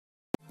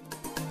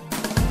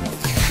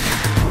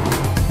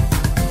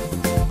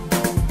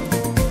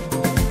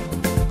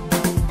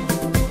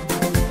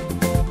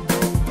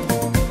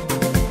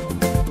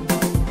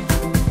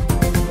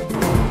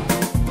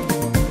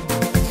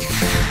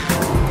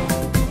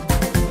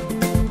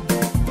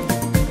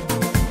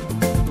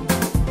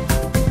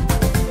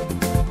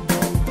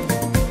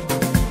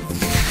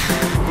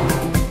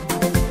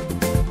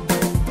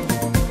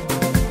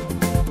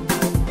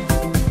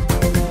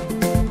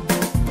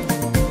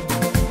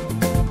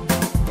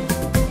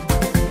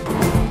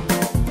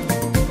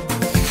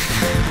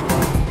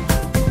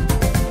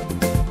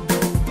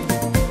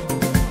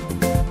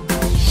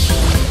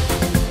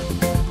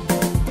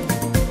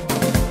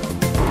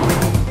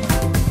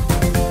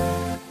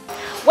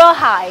Well,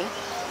 hi.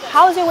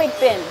 How's your week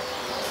been?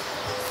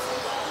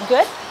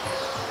 Good?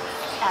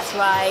 That's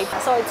right.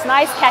 So it's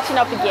nice catching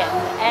up again,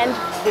 and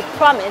we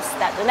promise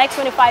that the next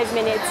 25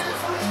 minutes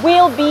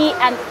will be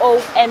an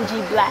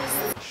OMG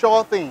blast.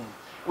 Sure thing.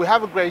 We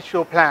have a great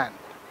show planned.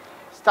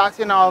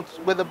 Starting out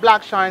with the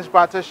Black Shines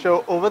Brighter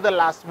show over the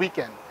last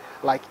weekend.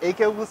 Like AK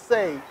will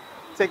say,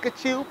 take a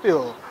chill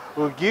pill.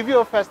 We'll give you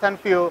a first-hand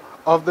feel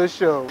of the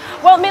show.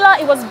 Well, Mila,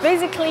 it was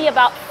basically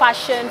about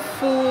fashion,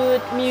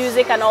 food,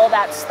 music, and all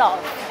that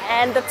stuff.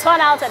 And the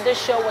turnout at this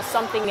show was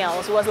something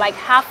else. It was like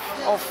half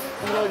of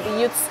the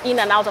youths in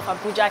and out of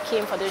Abuja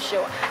came for this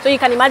show. So you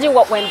can imagine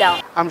what went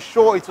down. I'm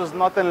sure it was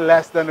nothing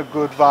less than a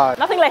good vibe.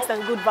 Nothing less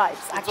than good vibes,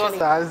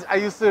 actually. Are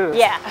you serious?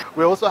 Yeah.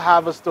 We also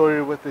have a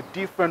story with a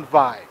different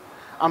vibe.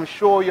 I'm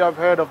sure you have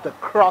heard of the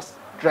cross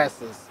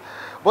dressers,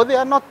 but they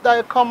are not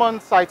a common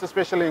sight,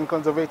 especially in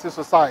conservative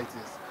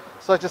societies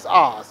such as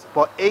ours.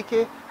 But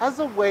AK has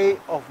a way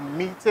of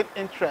meeting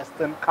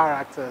interesting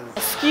characters.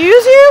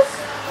 Excuse you?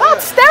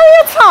 That's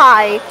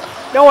stereotype.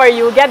 Don't worry,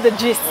 you'll get the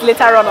gist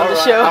later on the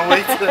show. I'm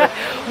waiting.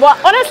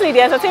 But honestly,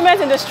 the entertainment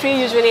industry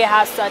usually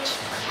has such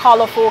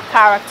colorful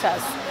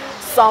characters.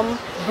 Some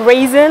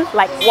brazen,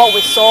 like what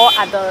we saw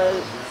at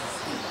the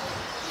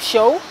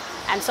show,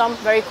 and some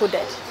very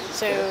coded.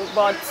 So,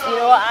 but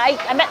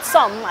I met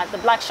some at the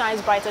Black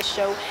Shines Brighter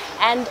show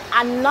and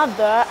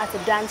another at the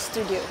dance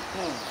studio.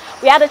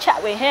 We had a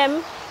chat with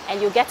him,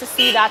 and you'll get to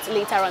see that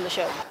later on the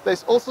show.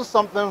 There's also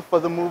something for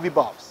the movie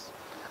buffs.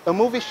 A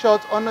movie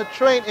shot on a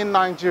train in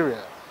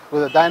Nigeria.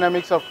 With the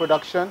dynamics of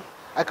production,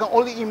 I can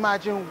only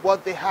imagine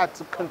what they had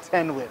to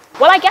contend with.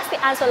 Well, I guess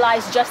the answer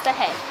lies just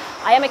ahead.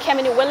 I am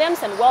Ekemini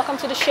Williams, and welcome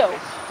to the show.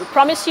 We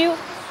promise you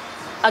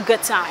a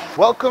good time.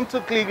 Welcome to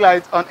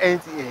Klieglight on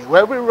NTA,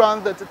 where we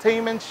run the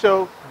entertainment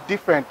show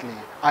differently.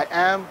 I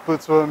am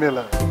Butwa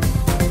Miller.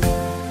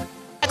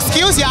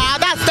 Excuse ya,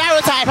 that's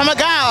stereotype, I'm a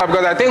girl.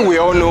 Because I think we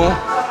all know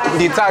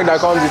the tag that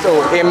comes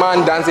with a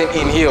man dancing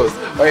in heels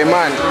or a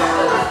man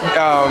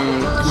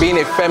being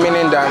a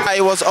feminine dancer.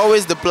 It was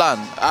always the plan.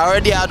 I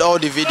already had all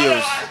the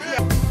videos.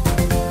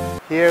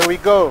 Here we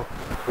go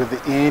with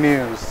the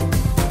E-News.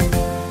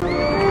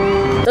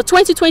 The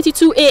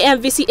 2022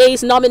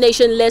 AMVCA's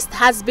nomination list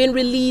has been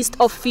released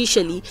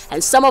officially,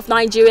 and some of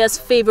Nigeria's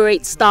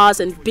favorite stars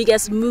and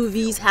biggest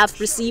movies have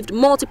received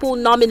multiple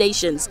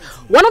nominations.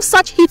 One of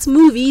such hit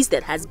movies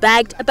that has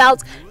bagged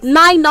about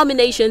 9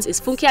 nominations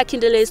is Funke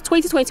Akindele's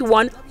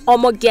 2021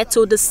 Omo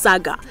Ghetto the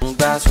Saga.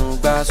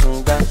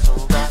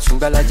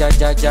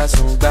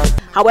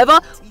 However,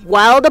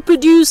 while the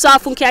producer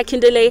Funke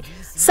Akindele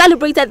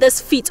celebrated this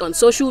feat on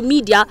social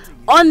media,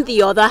 on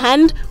the other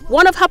hand,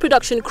 one of her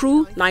production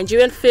crew,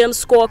 Nigerian film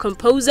score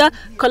composer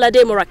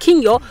Kolade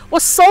Morakinyo,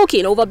 was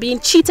sulking over being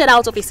cheated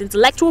out of his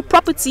intellectual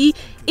property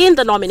in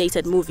the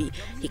nominated movie.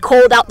 He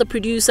called out the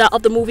producer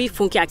of the movie,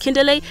 Funke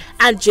Akindele,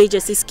 and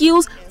JJC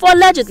Skills for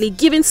allegedly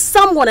giving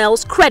someone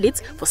else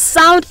credit for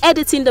sound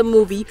editing the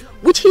movie,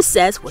 which he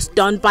says was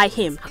done by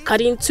him.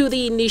 According to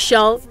the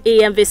initial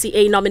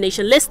AMVCA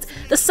nomination list,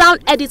 the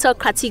sound editor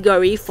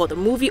category for the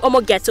movie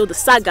Omo Ghetto the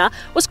Saga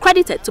was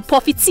credited to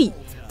Puffy T,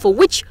 for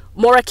which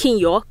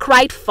Morakinyo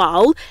cried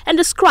foul and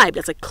described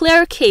as a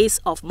clear case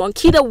of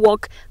monkey the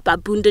walk,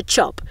 baboon the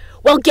chop.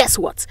 Well, guess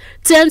what?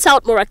 Turns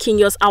out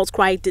Morakinyo's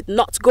outcry did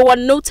not go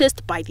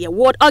unnoticed by the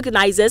award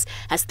organizers,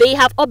 as they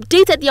have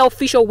updated their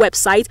official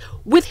website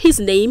with his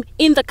name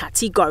in the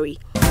category.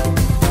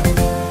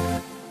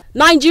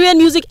 Nigerian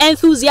music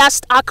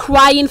enthusiasts are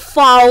crying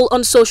foul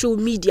on social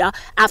media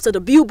after the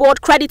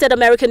Billboard credited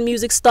American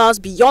music stars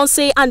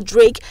Beyonce and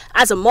Drake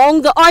as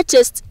among the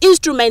artists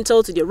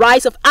instrumental to the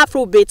rise of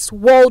Afrobeats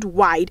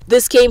worldwide.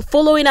 This came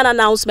following an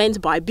announcement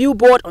by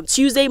Billboard on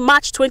Tuesday,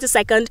 March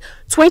 22nd,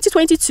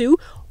 2022,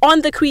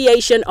 on the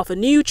creation of a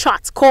new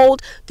chart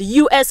called the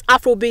US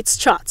Afrobeats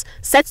Chart,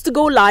 set to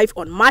go live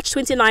on March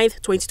 29th,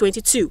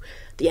 2022.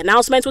 The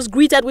announcement was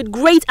greeted with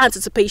great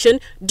anticipation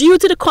due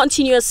to the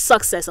continuous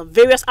success of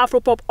various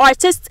Afropop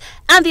artists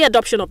and the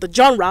adoption of the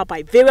genre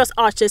by various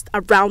artists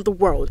around the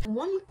world.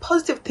 One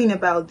positive thing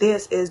about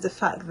this is the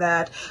fact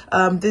that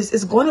this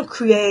is going to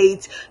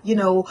create,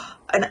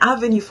 an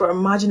avenue for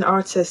emerging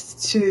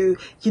artists to,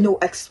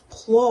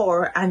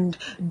 explore and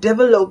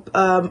develop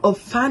a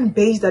fan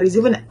base that is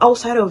even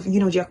outside of,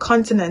 their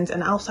continent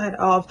and outside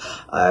of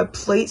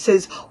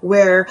places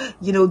where,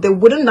 they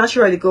wouldn't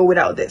naturally go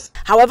without this.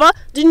 However,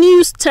 the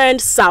news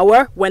turned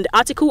sour when the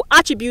article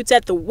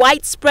attributed the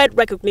widespread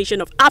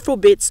recognition of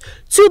Afrobeats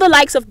to the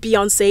likes of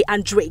Beyonce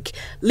and Drake,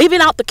 leaving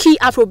out the key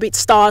Afrobeat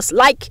stars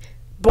like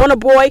Burna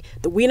Boy,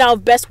 the winner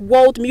of Best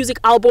World Music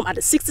Album at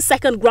the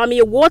 62nd Grammy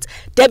Award,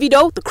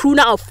 Davido, the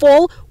crooner of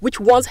Fall, which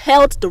once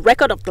held the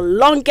record of the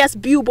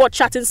longest Billboard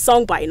charting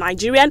song by a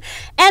Nigerian,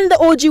 and the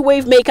OG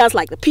wave makers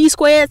like the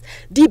P-Squares,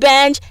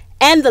 D-Benj,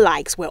 and the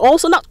likes were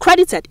also not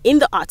credited in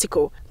the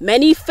article.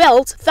 Many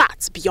felt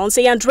that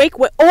Beyonce and Drake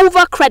were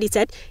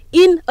over-credited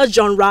in a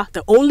genre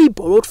they only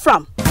borrowed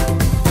from.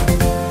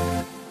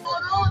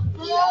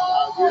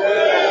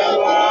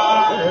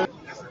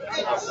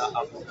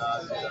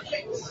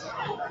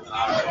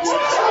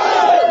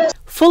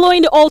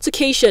 Following the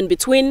altercation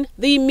between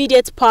the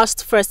immediate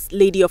past First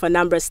Lady of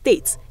Anambra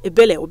State,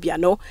 Ebele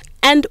Obiano,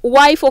 and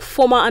wife of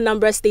former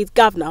Anambra State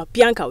Governor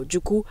Bianca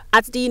Ojukwu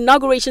at the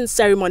inauguration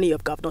ceremony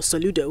of Governor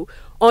Soludo,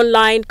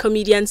 online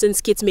comedians and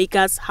skit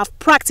makers have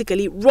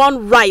practically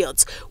run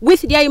riot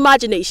with their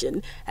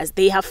imagination as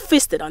they have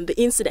feasted on the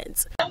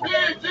incident.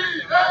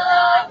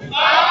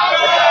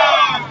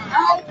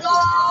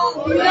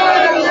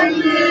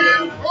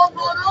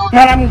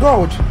 Madam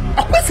God,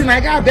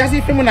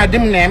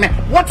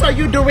 what are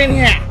you doing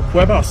here?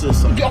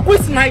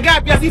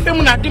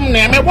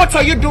 What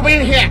are you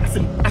doing here?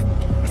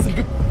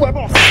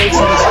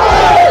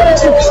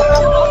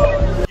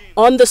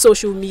 On the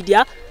social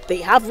media, they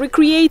have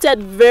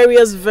recreated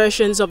various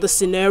versions of the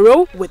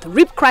scenario with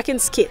rib-cracking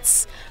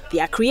skits.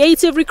 Their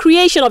creative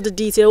recreation of the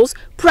details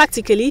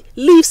practically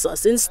leaves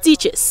us in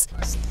stitches.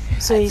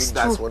 So it's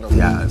that's true. one of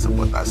their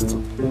supporters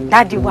too.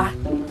 Daddy, what?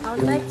 I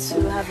would like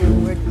to have a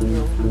word with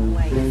your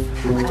wife.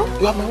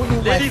 You are my only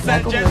wife. Ladies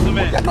and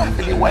gentlemen, I don't have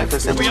any wife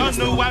except we all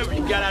know why we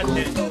got out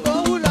there.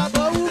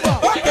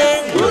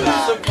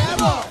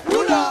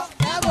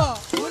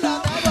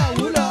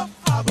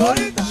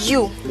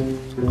 You.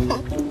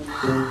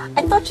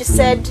 I thought you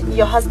said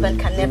your husband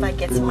can never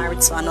get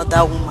married to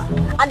another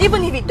woman. And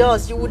even if he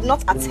does, you would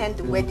not attend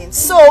the wedding.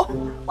 So,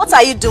 what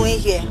are you doing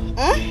here?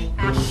 Eh?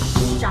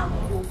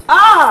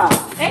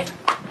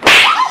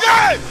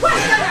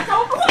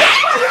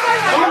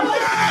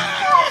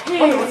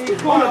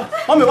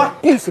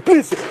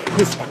 Please.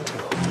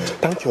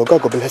 Thank you.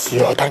 God bless you.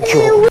 Thank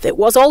you. There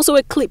was also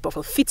a clip of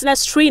a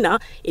fitness trainer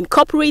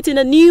incorporating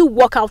a new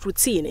workout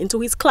routine into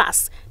his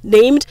class,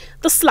 named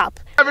The Slap.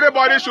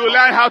 Everybody should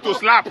learn how to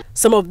slap.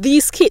 Some of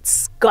these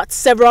skits got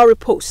several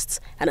reposts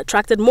and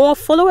attracted more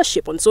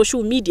followership on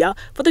social media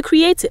for the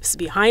creatives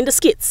behind the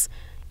skits.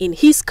 In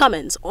his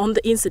comments on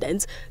the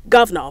incident,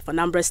 Governor of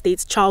Anambra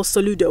State Charles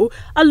Soludo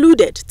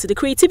alluded to the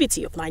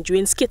creativity of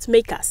Nigerian skit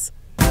makers.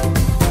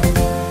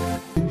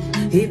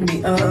 Hit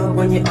me up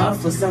when you're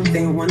off for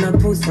something. Wanna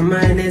put some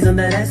mayonnaise on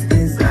the rest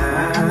is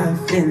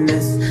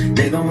finesse.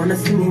 They gon' wanna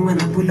see me when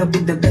I pull up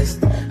with the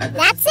best.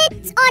 That's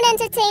it on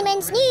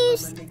Entertainment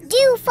News.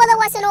 Do follow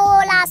us on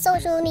all our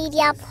social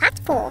media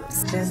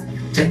platforms. Just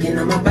checking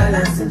on my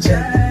balance and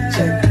check.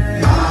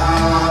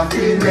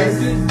 Happiness.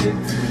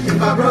 If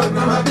I broke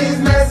down my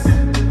business,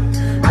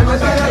 I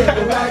must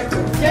go back.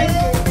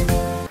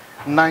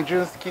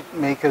 Nigerian skit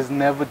makers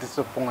never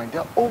disappoint.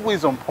 They're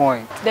always on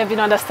point. They've been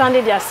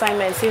understanding their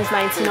assignment since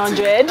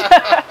 1900.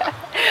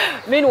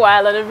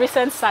 Meanwhile, on a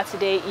recent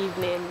Saturday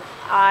evening,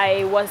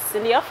 I was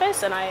in the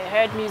office and I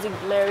heard music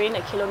blaring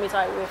a kilometer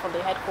away from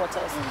the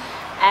headquarters.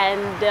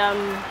 And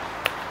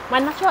my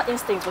natural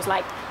instinct was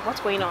like, what's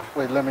going on?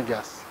 Wait, let me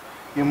guess.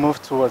 You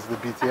moved towards the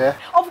beat, yeah?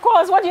 Of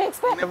course, what do you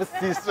expect? Never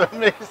cease to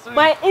amaze me.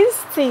 My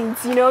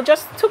instinct,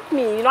 just took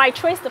me. I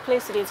traced the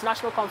place to the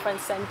International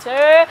Conference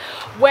Center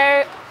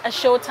where a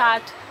show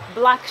tagged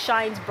Black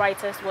Shines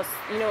Brightest was,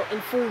 in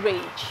full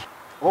rage.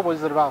 What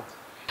was it about?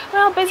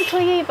 Well,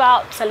 basically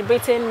about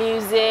celebrating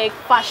music,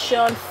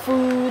 fashion,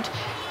 food,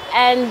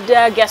 and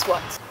guess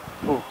what?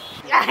 Who?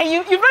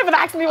 You've not even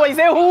asked me what you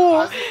say,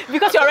 who?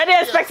 Because you're already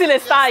expecting a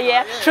star,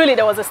 yeah? Truly,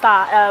 there was a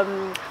star.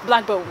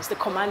 Black Bones, the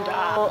commander.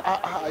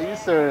 Are you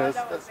serious?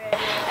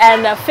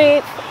 And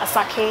Faith,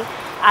 Asake,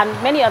 and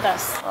many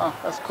others. Oh,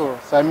 that's cool.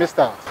 So I missed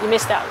out. You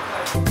missed out.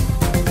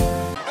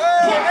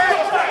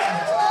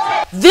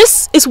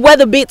 This is where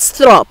the beats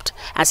throbbed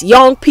as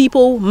young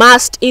people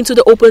massed into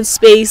the open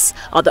space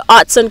of the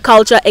Arts and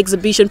Culture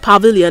Exhibition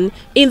Pavilion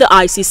in the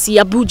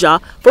ICC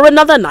Abuja for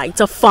another night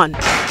of fun.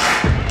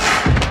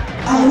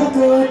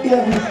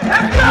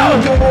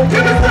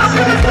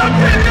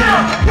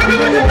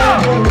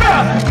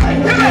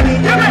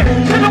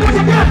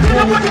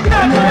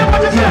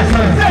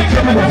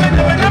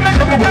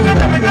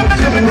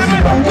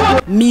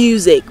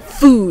 Music,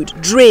 food,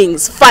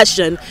 drinks,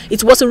 fashion.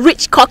 It was a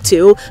rich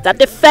cocktail that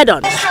they fed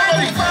on.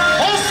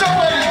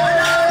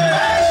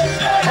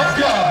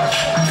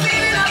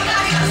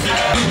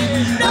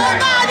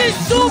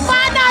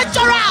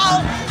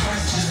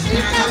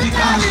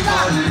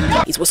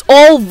 It was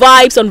all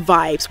vibes on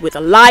vibes with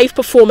a live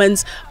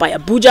performance by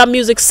Abuja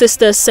music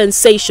sister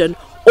sensation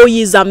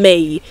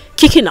Oyizamei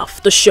kicking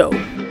off the show.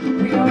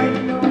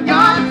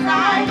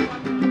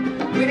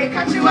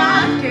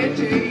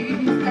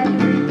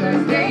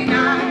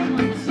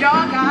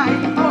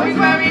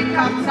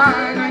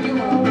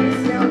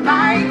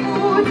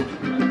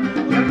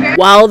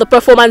 While the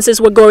performances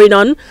were going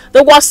on,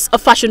 there was a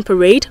fashion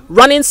parade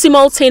running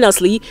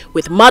simultaneously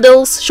with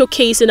models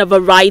showcasing a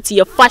variety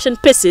of fashion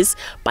pieces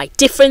by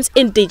different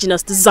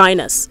indigenous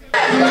designers.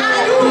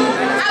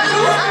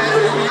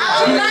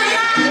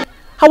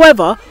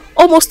 However,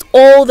 almost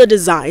all the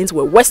designs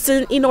were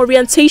Western in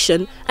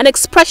orientation and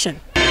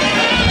expression.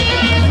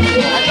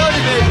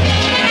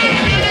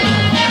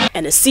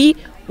 NSC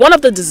One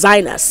of the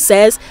designers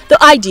says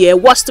the idea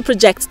was to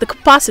project the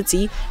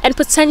capacity and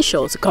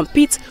potential to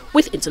compete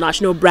with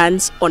international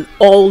brands on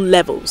all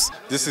levels.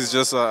 This is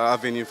just an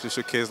avenue to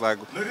showcase like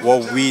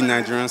what we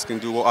Nigerians can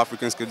do, what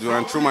Africans can do,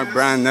 and through my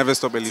brand, Never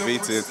Stop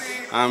Elevated,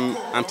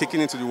 I'm taking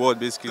it to the world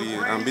basically.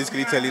 I'm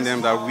basically telling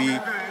them that we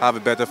have a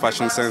better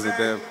fashion sense than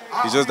them.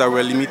 It's just that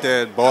we're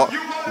limited, but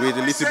with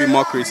a little bit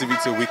more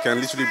creativity, we can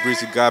literally bridge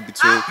the gap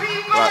between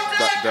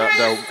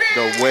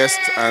the West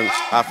and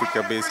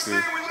Africa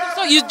basically.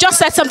 So you just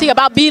said something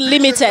about being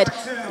limited,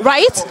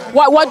 right?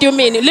 What do you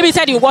mean?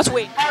 Limited in what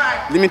way?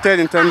 Limited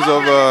in terms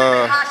of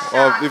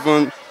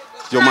even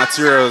your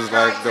materials,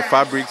 like the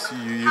fabrics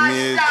you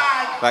need,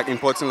 like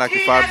importing like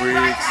the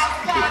fabrics,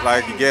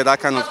 like you get that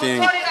kind of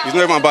thing. It's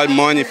not even about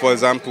money, for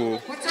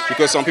example,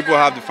 because some people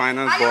have the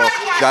finance, but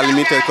they are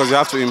limited because you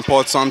have to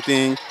import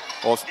something,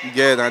 or you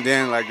get, and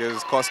then like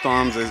there's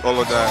customs, there's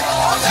all of that.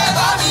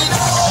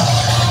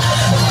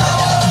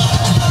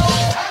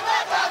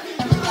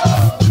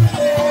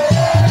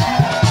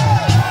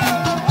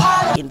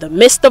 In the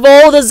midst of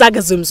all the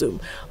zagazumzum,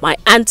 my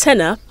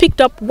antenna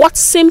picked up what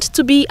seemed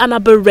to be an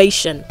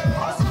aberration.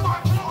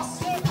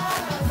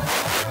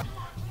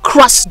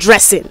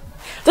 Cross-dressing.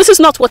 This is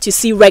not what you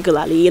see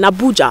regularly in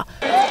Abuja.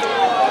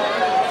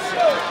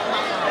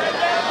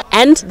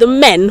 And the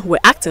men were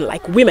acting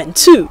like women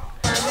too.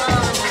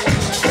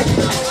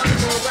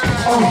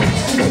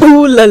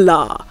 Ooh la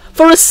la.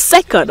 For a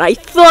second, I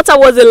thought I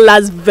was in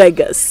Las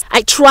Vegas.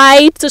 I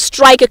tried to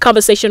strike a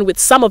conversation with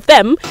some of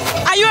them.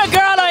 Are you a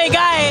girl or a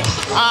guy?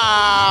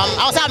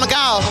 I was a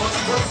girl.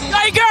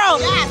 You're a girl?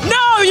 Yes.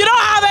 No, you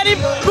don't have any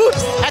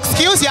boobs.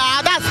 Excuse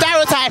ya, that's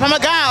stereotype. I'm a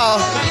girl.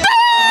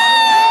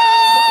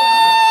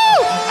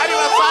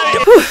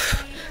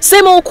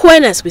 Same old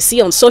queerness we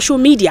see on social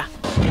media.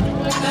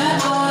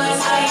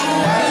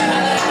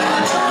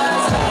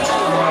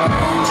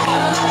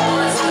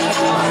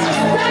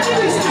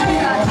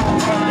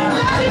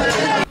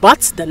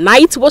 But the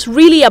night was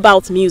really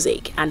about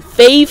music, and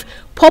Fave,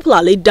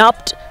 popularly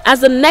dubbed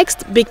as the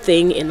next big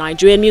thing in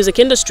Nigerian music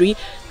industry,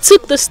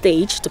 took the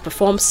stage to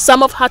perform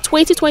some of her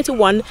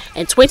 2021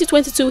 and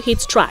 2022 hit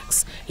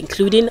tracks,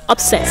 including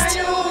Obsessed.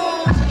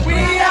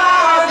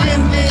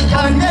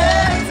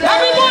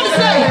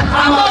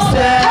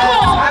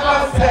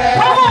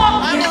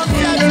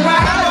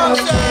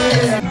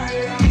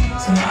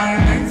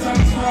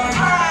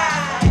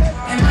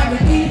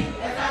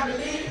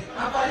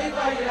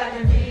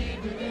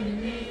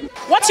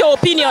 What's your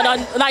opinion on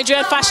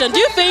Nigerian fashion? Do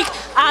you think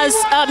as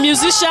a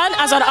musician,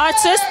 as an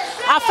artist,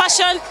 our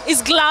fashion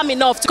is glam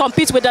enough to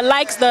compete with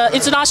the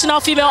international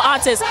female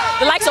artists,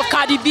 the likes of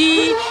Cardi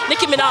B,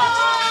 Nicki Minaj?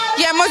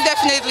 Yeah, most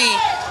definitely.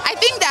 I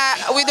think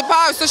that with the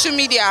power of social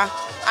media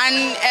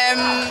and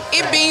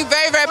it being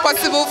very, very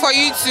possible for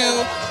you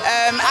to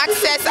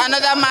access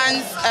another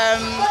man's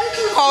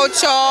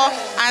culture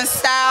and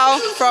style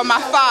from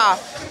afar,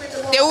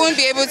 they won't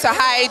be able to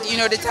hide,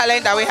 the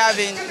talent that we have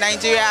in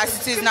Nigeria as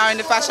it is now in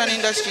the fashion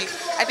industry.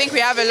 I think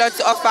we have a lot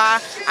to offer,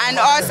 and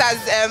us as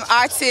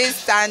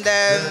artists and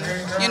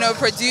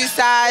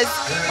producers,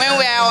 when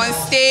we're on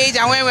stage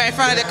and when we're in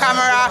front of the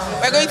camera,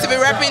 we're going to be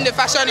repping the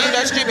fashion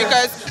industry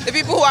because the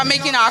people who are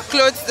making our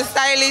clothes, the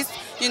stylists,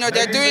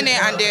 they're doing it,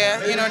 and they're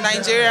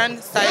Nigerian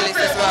stylists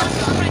as well.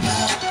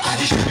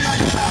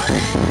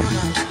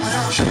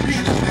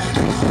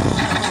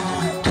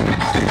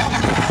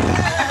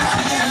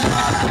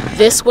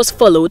 This was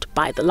followed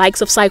by the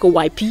likes of Psycho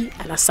YP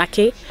and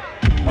Asake.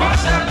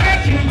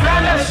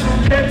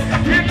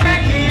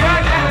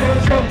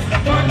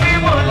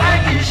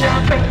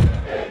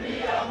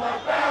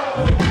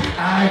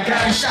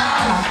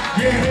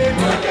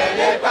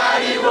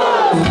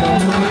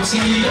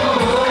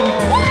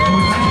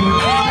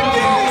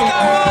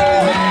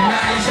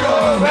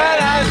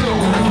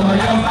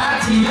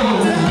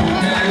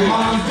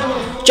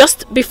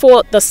 Just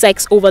before the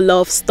Sex Over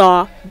Love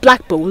star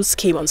Black Bones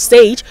came on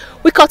stage,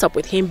 we caught up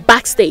with him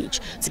backstage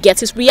to get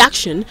his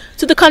reaction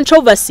to the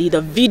controversy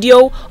the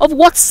video of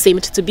what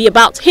seemed to be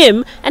about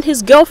him and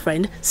his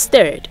girlfriend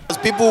stirred.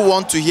 People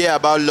want to hear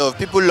about love.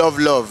 People love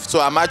love.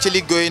 So I'm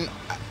actually going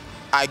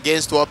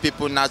against what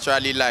people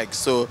naturally like.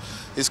 So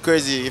it's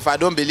crazy. If I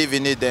don't believe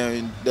in it,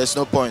 then there's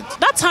no point.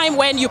 That time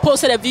when you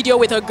posted a video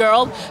with a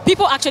girl,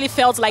 people actually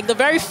felt like the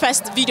very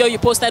first video you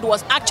posted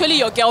was actually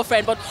your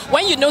girlfriend. But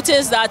when you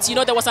noticed that,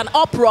 there was an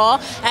uproar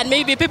and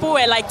maybe people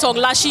were like tongue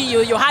lashing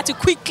you, you had to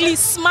quickly,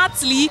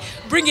 smartly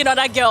bring in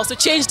other girls to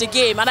change the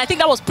game. And I think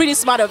that was pretty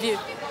smart of you.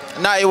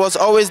 Nah, it was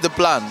always the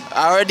plan.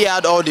 I already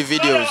had all the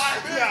videos.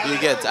 You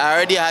get? I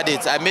already had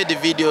it. I made the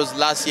videos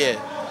last year,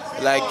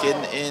 like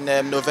in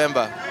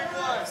November.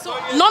 So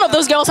none of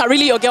those girls are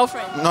really your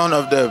girlfriend? None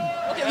of them.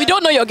 Okay, we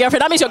don't know your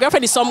girlfriend. That means your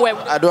girlfriend is somewhere.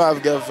 I don't have a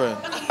girlfriend.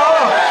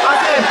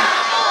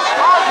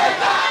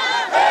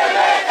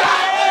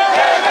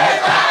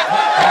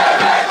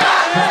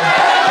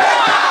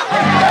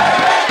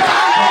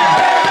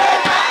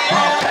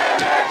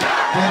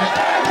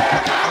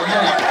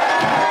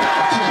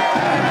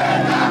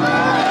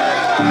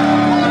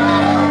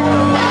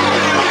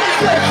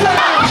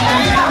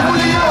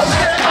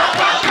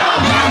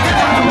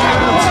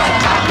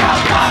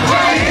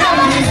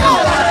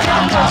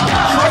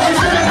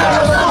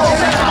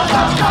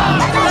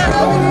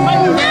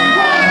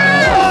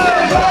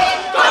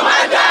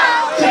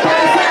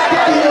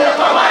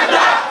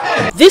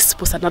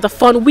 was another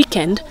fun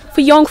weekend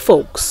for young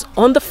folks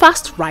on the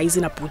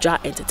fast-rising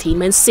Abuja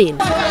entertainment scene.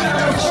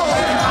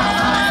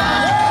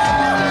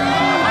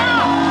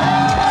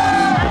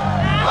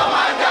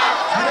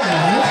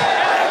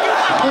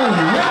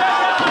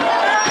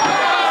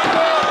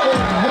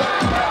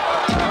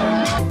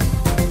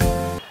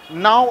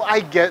 Now I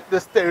get the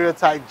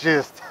stereotype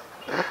gist.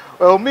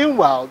 Well,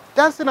 meanwhile,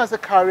 dancing as a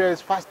career is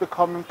fast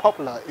becoming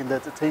popular in the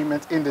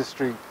entertainment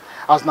industry,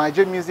 as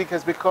Nigerian music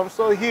has become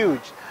so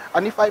huge,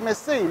 and if I may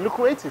say,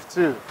 lucrative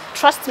too.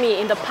 Trust me,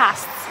 in the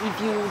past,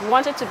 if you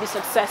wanted to be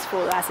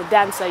successful as a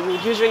dancer, you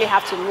would usually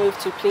have to move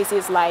to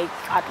places like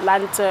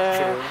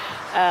Atlanta,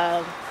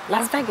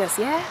 Las Vegas,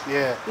 yeah?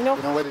 Yeah, you know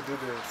where they do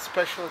the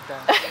special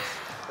dances.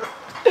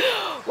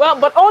 Well,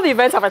 but all the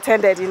events I've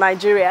attended in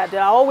Nigeria,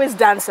 there are always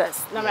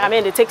dancers. I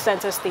mean, they take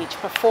center stage,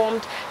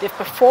 they've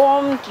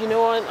performed, you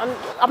know, and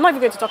I'm not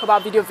even going to talk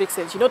about video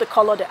vixens, you know, the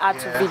color they add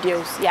to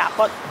videos. Yeah,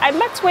 but I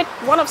met with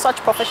one of such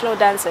professional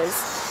dancers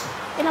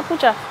in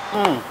Abuja.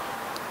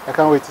 I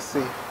can't wait to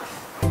see.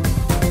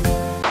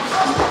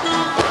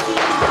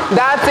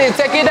 That's it,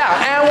 take it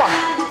out. And 1,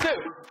 2,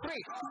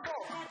 3,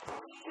 4.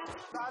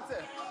 That's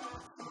it.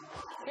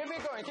 Keep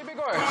it going, keep it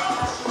going.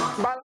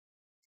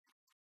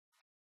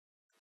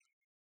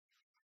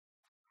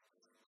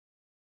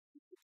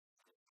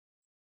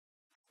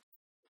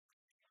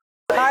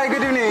 Hi,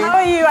 good evening. How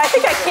are you? I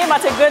think I came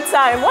at a good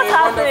time. What's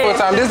happening? Wonderful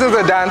time. This is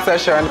a dance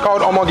session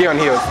called Omoge on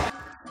Heels.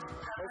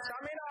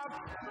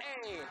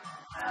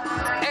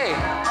 Hey.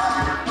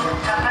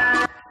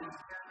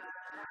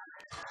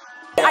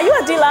 Are you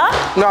a dealer?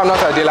 No, I'm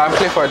not a dealer. I'm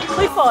Clifford.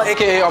 Clifford?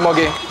 AKA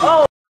Omoge.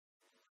 Oh.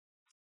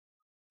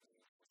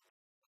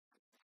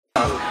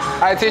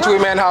 I teach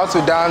women how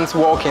to dance,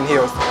 walk in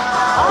heels.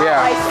 Oh,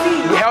 yeah. I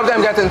see. We help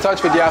them get in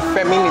touch with their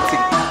femininity.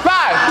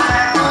 5,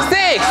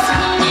 6,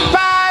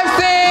 5,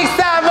 6,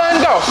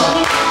 7, go.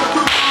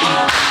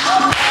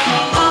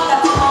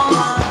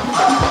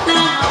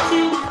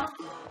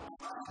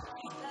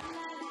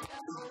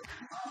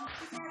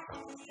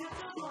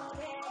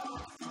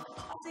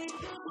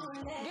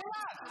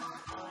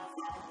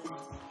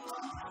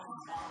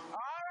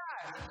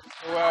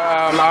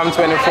 I'm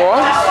 24.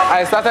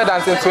 I started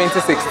dancing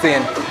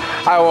 2016.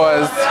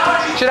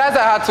 Should I say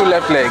I had 2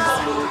 left legs?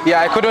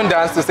 Yeah, I couldn't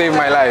dance to save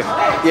my life.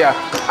 Yeah,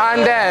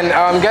 and then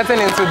getting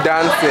into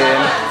dancing,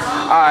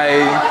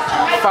 I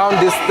found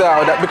this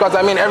style because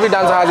I mean every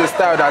dancer has a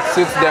style that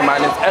suits them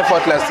and it's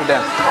effortless to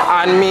them.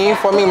 And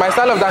for me, my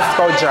style of dance is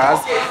called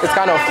jazz. It's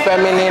kind of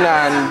feminine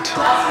and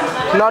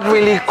not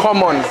really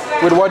common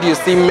with what you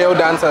see male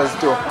dancers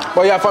do.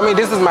 But yeah, for me,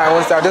 this is my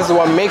own style. This is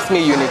what makes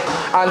me unique.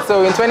 And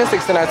so in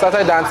 2016, I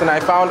started dancing. I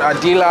found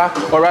Adila,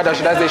 or rather,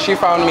 should I say, she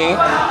found me.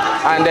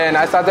 And then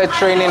I started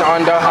training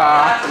under her.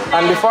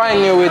 And before I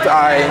knew it,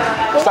 I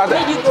started.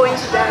 What made you go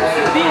into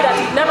dancing? Being that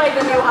you never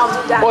even knew how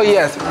to dance. Oh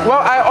yes. Well,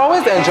 I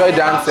always enjoyed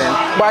dancing,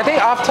 but I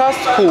think after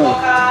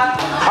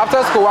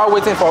school, while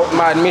waiting for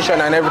my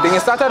admission and everything,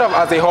 it started off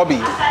as a hobby,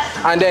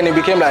 and then it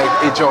became like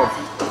a job.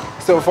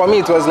 So for me,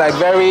 it was like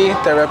very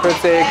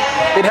therapeutic.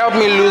 It helped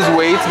me lose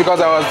weight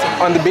because I was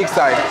on the big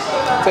side.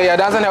 So yeah,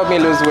 dancing helped me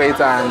lose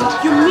weight. And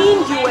you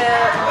mean you were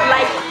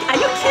like, are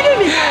you kidding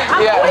me?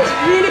 I'm always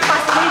really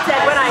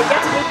fascinated when I get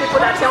to meet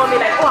people that tell me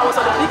like, oh, I was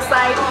on the big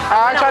side.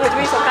 I was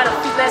doing some kind of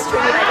fitness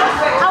training. Like,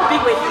 how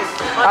big were you?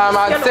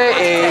 I'd say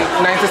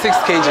a 96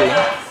 kg.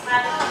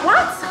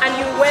 What? And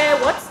you weigh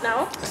what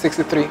now?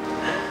 63.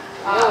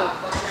 Oh,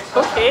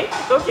 okay,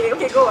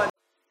 go on.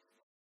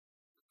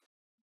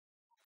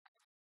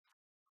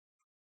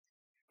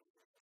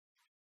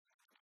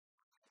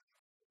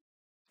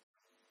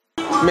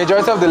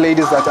 Majority of the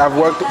ladies that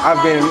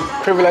I've been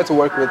privileged to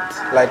work with,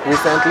 like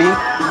recently,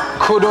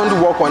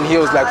 couldn't walk on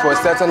heels like for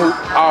certain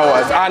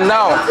hours, and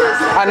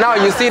now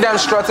you see them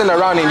strutting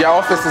around in their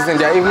offices in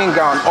their evening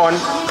gown on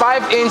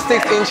 5-inch,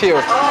 6-inch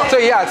heels. So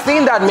yeah,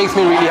 seeing that makes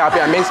me really happy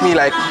and makes me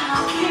like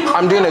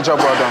I'm doing a job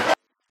well done.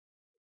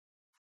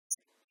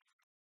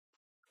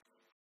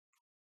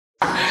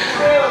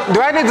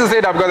 Do I need to say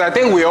that? Because I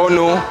think we all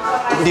know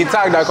the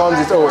tag that comes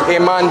with, oh, a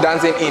man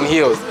dancing in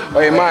heels,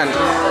 or a man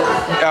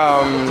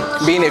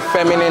being a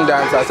feminine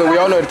dancer. So we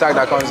all know the tag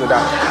that comes with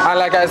that. And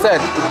like I said,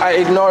 I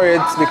ignore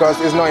it because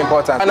it's not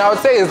important. And I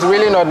would say it's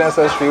really not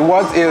necessary.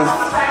 What is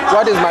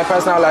my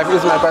personal life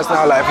is my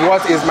personal life.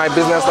 What is my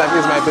business life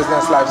is my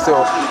business life.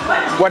 So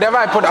whatever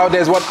I put out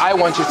there is what I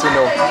want you to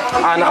know.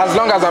 And as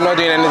long as I'm not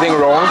doing anything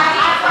wrong,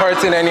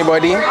 hurting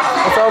anybody,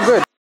 it's all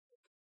good.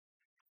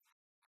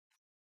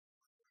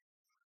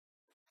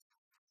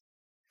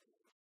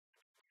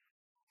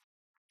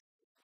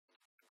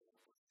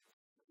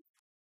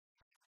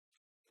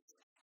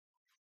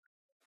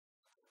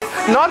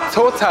 Not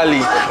totally.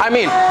 I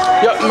mean,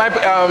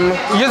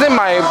 using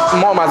my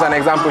mom as an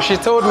example, she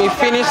told me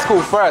finish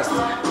school first,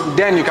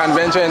 then you can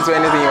venture into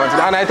anything you want to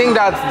do. And I think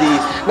that's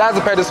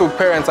the pedestal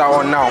parents are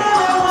on now.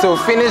 So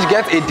finish,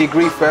 get a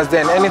degree first,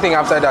 then anything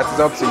after that is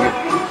up to you.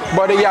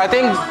 But yeah, I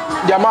think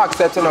they are more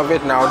accepting of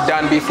it now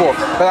than before.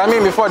 But I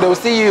mean, before they will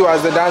see you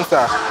as a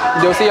dancer,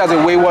 they will see you as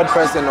a wayward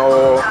person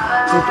or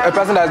a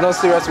person that's not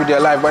serious with their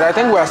life. But I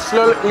think we are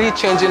slowly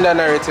changing that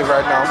narrative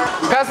right now.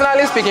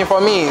 Personally speaking,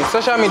 for me,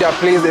 social media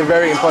plays a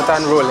very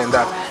important role in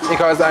that,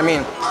 because I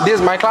mean,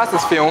 my class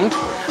is filmed,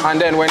 and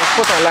then when it's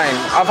put online,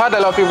 I've had a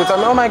lot of people tell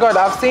me, oh my God,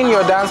 I've seen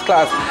your dance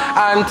class.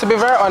 And to be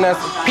very honest,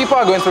 people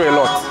are going through a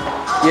lot,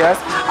 yes,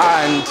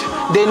 and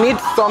they need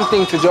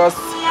something to just,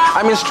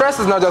 I mean, stress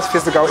is not just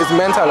physical, it's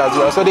mental as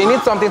well. So they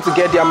need something to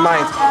get their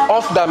minds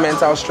off that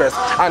mental stress.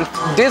 And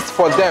this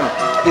for them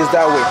is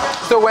that way.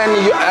 So when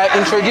you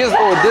introduce,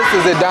 oh, this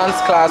is a dance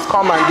class,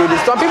 come and do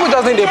this. Some people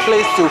just need a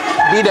place to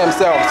be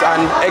themselves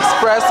and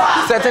express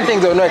certain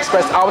things they will not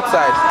express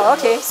outside.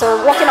 Okay,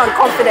 so working on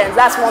confidence,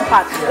 that's one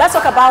part. Let's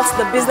talk about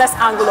the business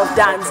angle of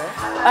dance.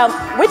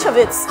 Which of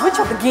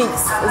the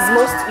gigs is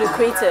most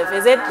lucrative?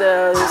 Is it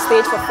the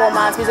stage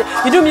performance, music?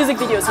 You do music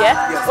videos,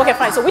 yeah? Yes. Okay,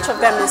 fine. So which of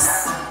them is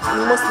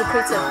most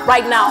lucrative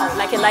right now,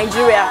 like in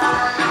Nigeria?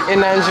 In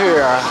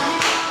Nigeria,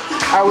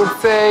 I would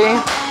say,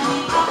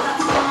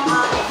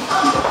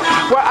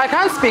 well, I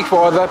can't speak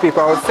for other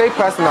people. I would say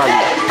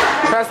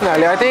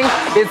personally, I think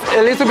it's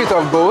a little bit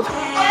of both,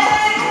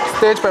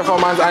 stage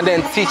performance and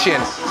then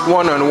teaching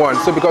one-on-one.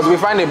 So because we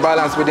find a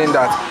balance within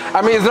that.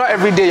 I mean, it's not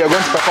every day you're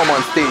going to perform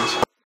on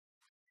stage.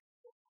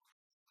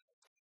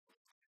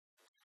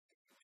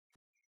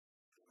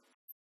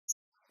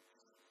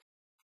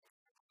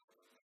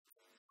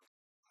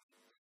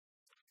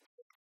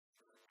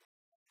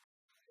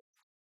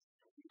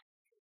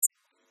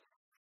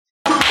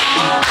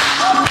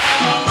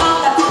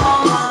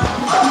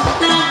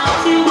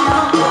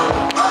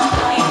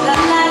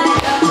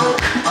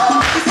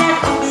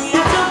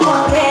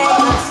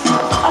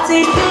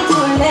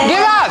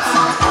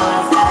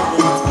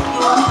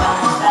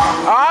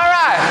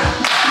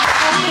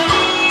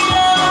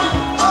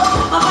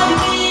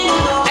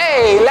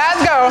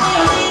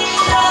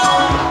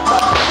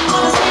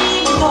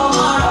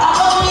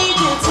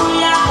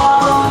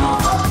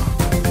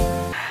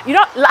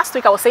 Last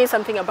week I was saying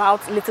something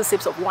about little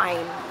sips of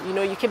wine. You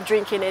know, you keep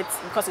drinking it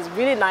because it's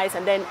really nice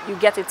and then you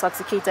get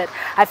intoxicated.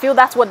 I feel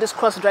that's what this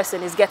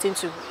cross-dressing is getting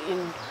to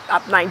in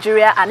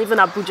Nigeria and even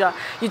Abuja.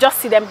 You just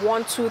see them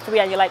 1, 2, 3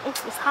 and you're like,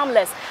 it's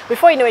harmless.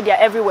 Before you know it, they're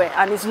everywhere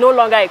and it's no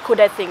longer a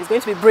coded thing. It's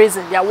going to be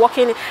brazen. They're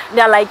walking,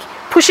 they're like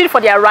pushing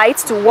for their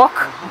rights to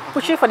walk,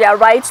 pushing for their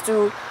rights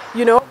to,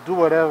 you know, do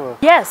whatever.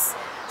 Yes.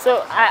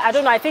 So I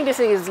don't know. I think this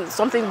is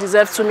something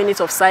deserves 2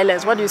 minutes of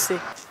silence. What do you say?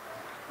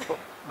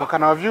 But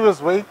can our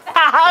viewers wait?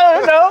 I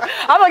don't know.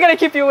 I'm not going to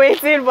keep you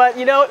waiting, but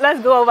you know, let's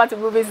go over to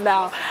movies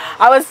now.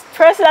 I was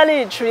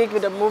personally intrigued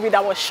with the movie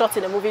that was shot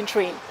in a moving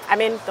train. I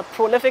mean, the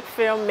prolific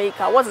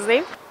filmmaker, what's his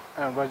name?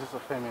 Rogers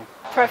of Femi.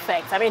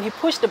 Perfect. I mean, he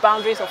pushed the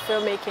boundaries of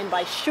filmmaking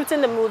by shooting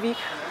the movie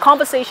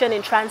Conversation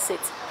in Transit,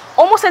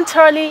 almost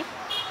entirely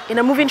in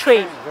a moving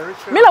train. Very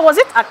true. Mila, was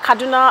it a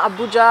Kaduna,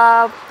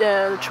 Abuja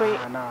train?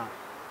 No,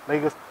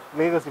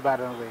 Lagos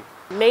Ibadan way.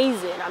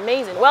 Amazing,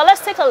 amazing. Well,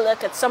 let's take a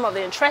look at some of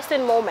the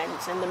interesting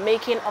moments in the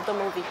making of the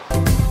movie.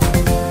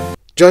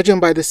 Judging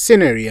by the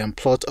scenery and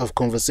plot of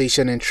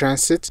Conversation in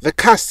Transit, the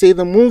cast say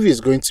the movie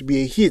is going to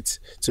be a hit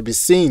to be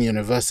seen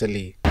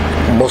universally.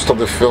 Most of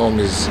the film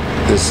is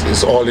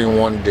all in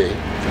one day.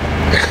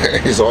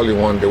 It's all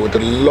in one day with a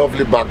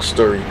lovely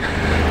backstory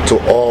to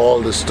all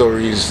the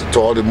stories,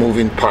 to all the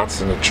moving parts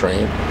in the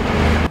train.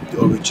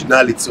 The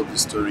originality of the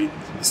story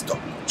is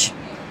top notch.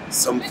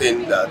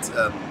 Something that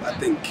I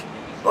think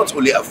not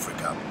only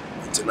Africa,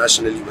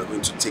 internationally we're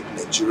going to take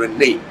Nigerian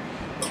name,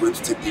 we're going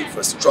to take the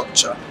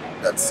infrastructure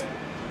that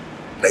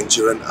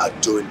Nigerians are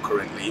doing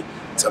currently in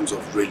terms of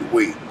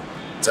railway,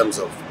 in terms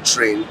of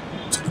train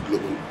to the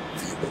global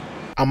view.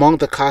 Among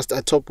the cast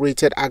are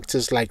top-rated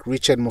actors like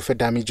Richard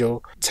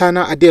Mofedamijo,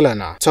 Tana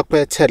Adelana,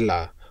 Tokpe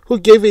Tedla, who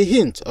gave a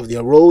hint of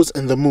their roles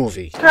in the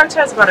movie. The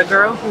character is about a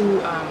girl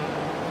who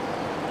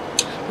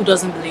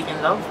doesn't believe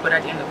in love, but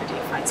at the end of the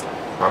day fights love.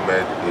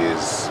 Ahmed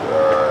is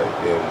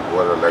in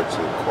what I like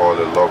to call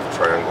a love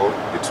triangle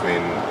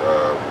between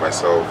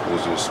myself,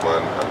 Uzu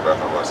Usman, and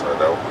Rahama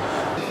Sadao.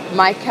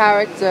 My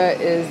character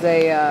is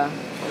a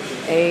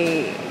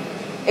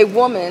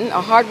woman, a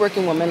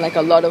hardworking woman, like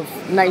a lot of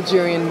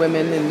Nigerian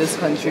women in this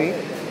country,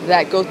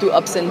 that go through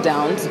ups and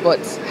downs, but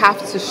have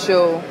to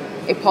show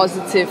a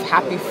positive,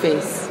 happy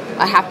face,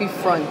 a happy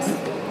front,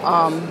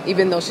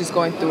 even though she's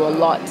going through a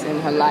lot in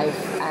her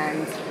life.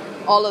 And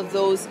all of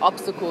those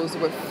obstacles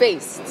were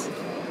faced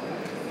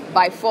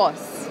by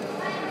force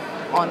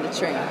on the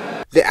train.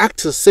 The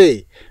actors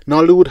say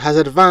Nollywood has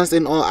advanced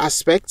in all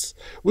aspects,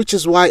 which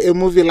is why a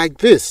movie like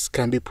this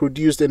can be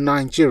produced in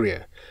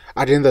Nigeria,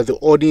 adding that the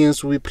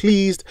audience will be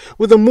pleased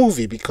with the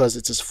movie because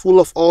it is full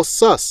of all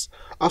sorts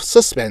of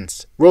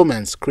suspense,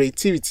 romance,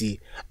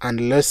 creativity,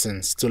 and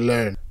lessons to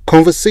learn.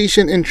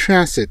 Conversation in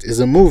Transit is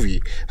a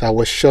movie that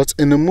was shot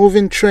in a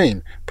moving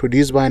train,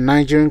 produced by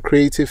Nigerian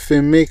creative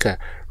filmmaker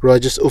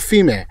Rogers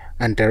Ofime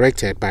and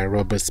directed by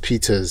Robert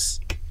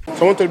Peters.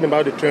 Someone told me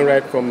about the train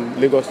ride from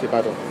Lagos to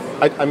Ibadan.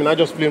 I mean, I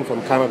just flew in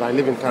from Canada. I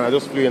live in Canada. I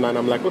just flew in and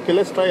I'm like, okay,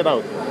 let's try it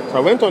out. So I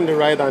went on the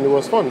ride and it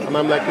was fun. And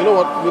I'm like, you know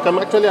what? We can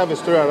actually have a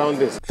story around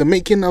this. The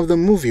making of the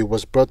movie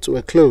was brought to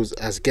a close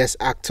as guest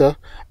actor,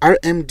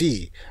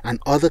 RMD, and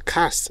other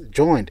casts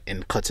joined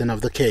in cutting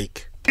of the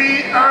cake.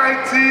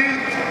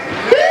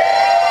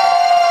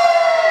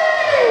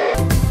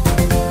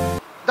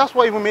 That's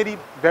what even made it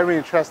very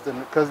interesting,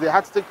 because they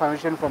had to take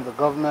permission from the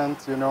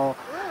government, you know.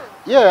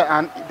 Yeah,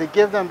 and they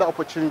gave them the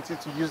opportunity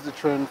to use the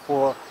train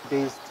for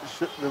days to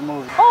shoot the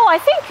movie. Oh, I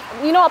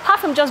think, you know, apart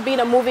from just being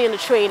a movie in the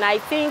train, I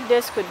think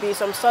this could be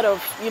some sort of,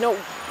 you know,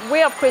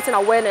 way of creating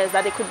awareness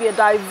that it could be a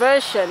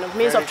diversion of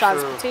means of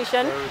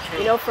transportation,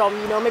 you know, from,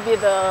 you know, maybe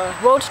the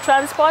road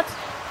transport,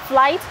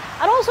 flight,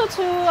 and also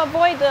to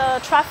avoid the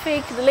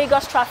traffic, the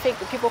Lagos traffic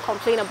that people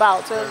complain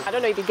about. So I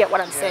don't know if you get what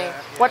I'm saying.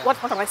 What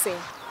am I saying?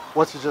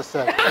 What you just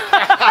said.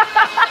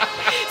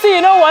 So you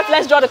know what?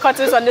 Let's draw the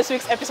curtains on this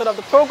week's episode of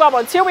the program.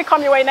 Until we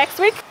come your way next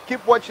week.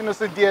 Keep watching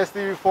us on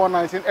DSTV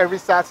 419 every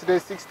Saturday,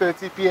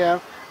 6:30 p.m.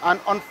 and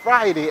on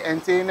Friday,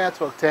 NTA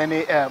Network, 10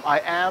 a.m.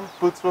 I am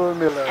Putu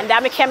Miller. And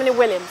I'm Kemini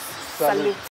Williams. Salute.